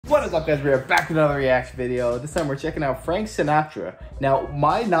What is up, guys? We are back with another reaction video. This time we're checking out Frank Sinatra. Now,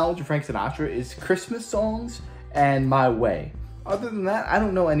 my knowledge of Frank Sinatra is Christmas songs and My Way. Other than that, I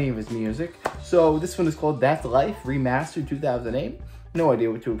don't know any of his music. So this one is called That's Life, remastered 2008. No idea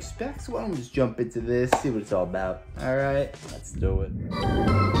what to expect, so why don't we just jump into this, see what it's all about. Alright, let's do it. Look at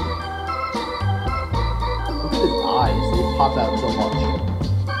his eyes, they pop out so much.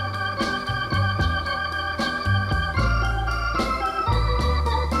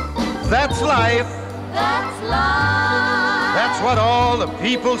 That's life. That's life. That's what all the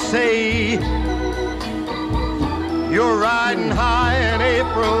people say. You're riding high in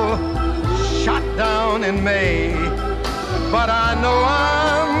April, shot down in May. But I know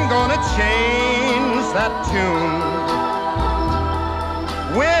I'm gonna change that tune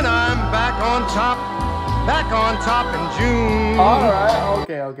when I'm back on top in June. Alright,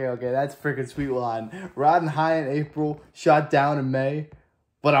 okay, that's a freaking sweet line. Riding high in April, shot down in May.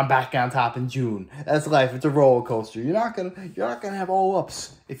 But I'm back on top in June. That's life. It's a roller coaster. You're not gonna have all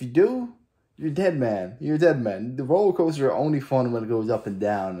ups. If you do, you're dead, man. You're dead, man. The roller coaster are only fun when it goes up and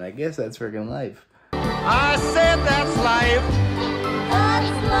down. And I guess that's freaking life. I said that's life.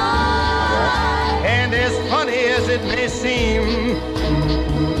 That's life. And as funny as it may seem,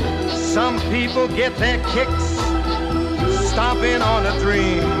 some people get their kicks stomping on a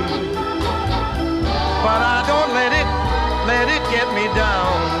dream. But I don't let it get me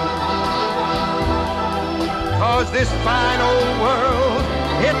down, 'cause this fine old world,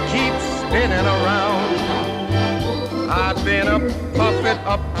 it keeps spinning around. I've been a puppet,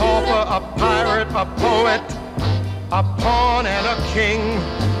 a pauper, a pirate, a poet, a pawn and a king.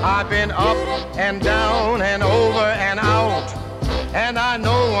 I've been up and down and over and out, and I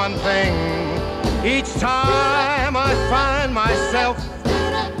know one thing: each time I find myself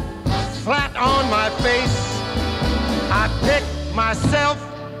flat on my face, I pick myself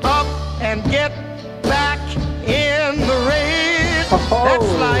up and get back in the race. Oh.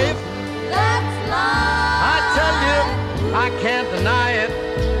 That's life. That's life. I tell you, I can't deny it.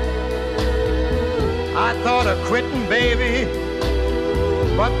 I thought of quitting, baby,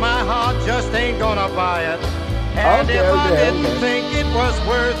 but my heart just ain't gonna buy it. And if I didn't think it was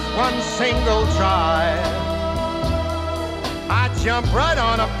worth one single try, I'd jump right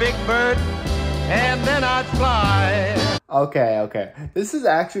on a big bird and then I'd fly. Okay. This has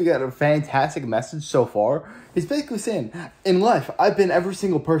actually got a fantastic message so far. He's basically saying, in life, I've been every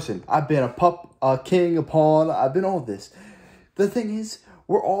single person. I've been a pup, a king, a pawn. I've been all this. The thing is,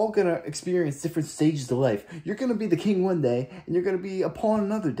 we're all going to experience different stages of life. You're going to be the king one day, and you're going to be a pawn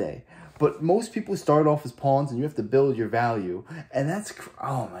another day. But most people start off as pawns, and you have to build your value. And that's,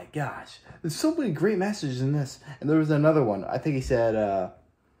 oh my gosh. There's so many great messages in this. And there was another one. I think he said,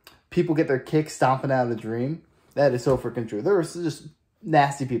 people get their kicks stomping out of a dream. That is so freaking true. There are just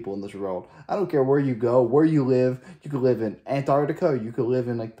nasty people in this world. I don't care where you go, where you live. You could live in Antarctica, you could live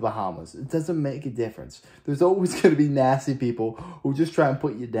in like the Bahamas. It doesn't make a difference. There's always going to be nasty people who just try and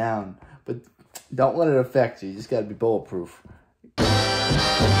put you down. But don't let it affect you. You just got to be bulletproof.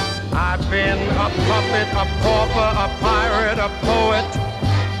 I've been a puppet, a pauper, a pirate, a poet,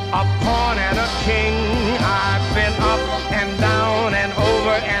 a pawn and a king. I've been up and down and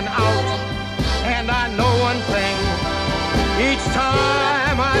over and out, and I know one thing: each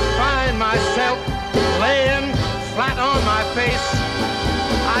time I find myself laying flat on my face,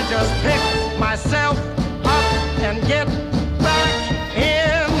 I just pick myself up and get back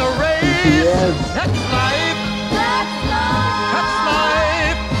in the race. Yes. That's life. That's life. That's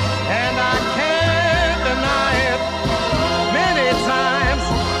life. And I can't deny it. Many times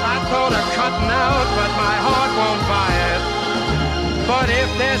I thought of cutting out, but my heart won't buy it. But if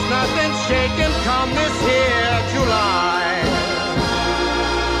there's nothing shaking come this here July,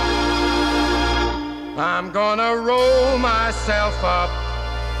 I'm gonna roll myself up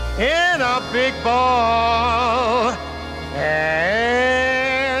in a big ball and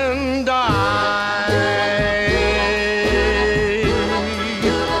die.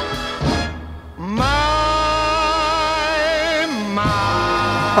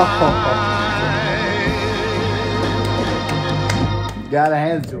 Gotta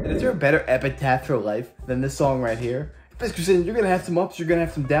hand it to him. Is there a better epitaph for life than this song right here? Basically saying you're gonna have some ups, you're gonna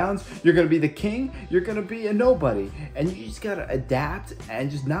have some downs, you're gonna be the king, you're gonna be a nobody. And you just gotta adapt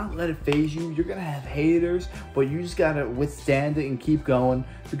and just not let it phase you. You're gonna have haters, but you just gotta withstand it and keep going.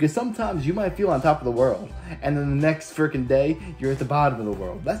 Because sometimes you might feel on top of the world, and then the next freaking day, you're at the bottom of the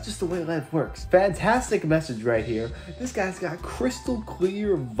world. That's just the way life works. Fantastic message right here. This guy's got crystal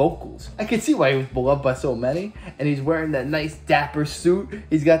clear vocals. I can see why he was beloved by so many, and he's wearing that nice dapper suit.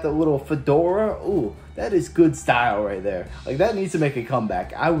 He's got the little fedora. Ooh, that is good style right there. Like, that needs to make a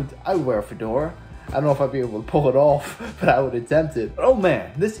comeback. I would wear a fedora. I don't know if I'd be able to pull it off, but I would attempt it. But oh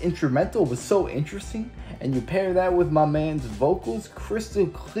man, this instrumental was so interesting. And you pair that with my man's vocals, crystal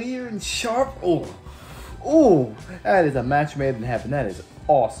clear and sharp. Oh, that is a match made in heaven. That is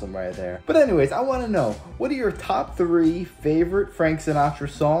awesome right there. But anyways, I want to know, what are your top 3 favorite Frank Sinatra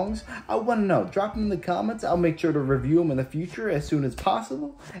songs? I want to know. Drop them in the comments. I'll make sure to review them in the future as soon as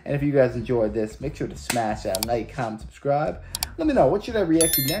possible. And if you guys enjoyed this, make sure to smash that like, comment, subscribe. Let me know, what should I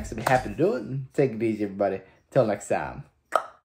react to next? I'd be happy to do it. And take it easy, everybody. Till next time.